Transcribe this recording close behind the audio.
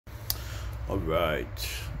Alright,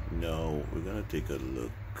 now we're gonna take a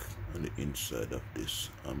look on the inside of this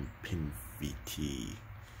Ampinvt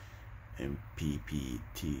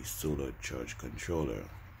MPPT solar charge controller.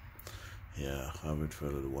 Yeah, I have it for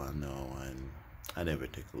a little while now, and I never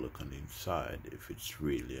take a look on the inside if it's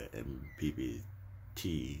really an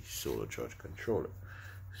MPPT solar charge controller.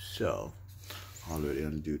 So already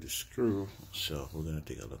undo the screw, so we're gonna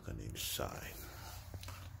take a look on the inside.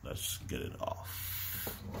 Let's get it off.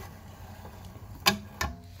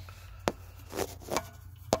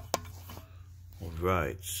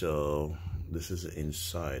 Right, so this is the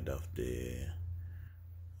inside of the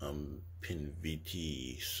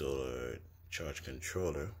Ampinvt solar charge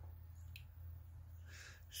controller.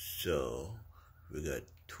 So we got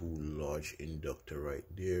 2 large inductor right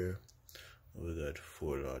there. We got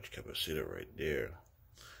 4 large capacitor right there.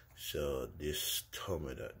 So this told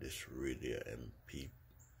me that this really a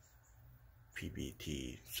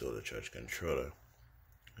MPPT solar charge controller.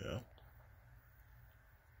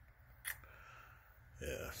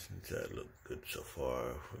 Yeah, that look good so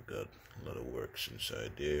far. We got a lot of works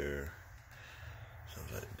inside there,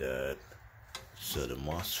 stuff like that. So the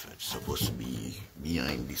MOSFET's supposed to be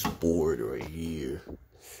behind this board right here.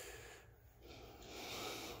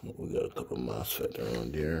 We got a couple of MOSFET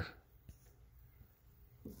around there.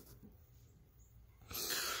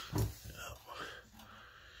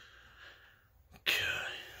 Okay,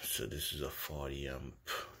 so this is a 40 amp.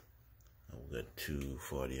 I've got 2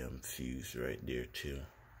 40 amp fuse right there too.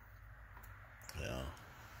 Yeah,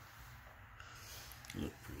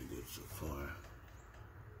 look pretty good so far.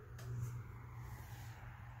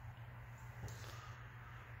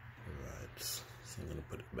 Alright, so I'm gonna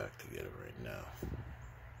put it back together right now.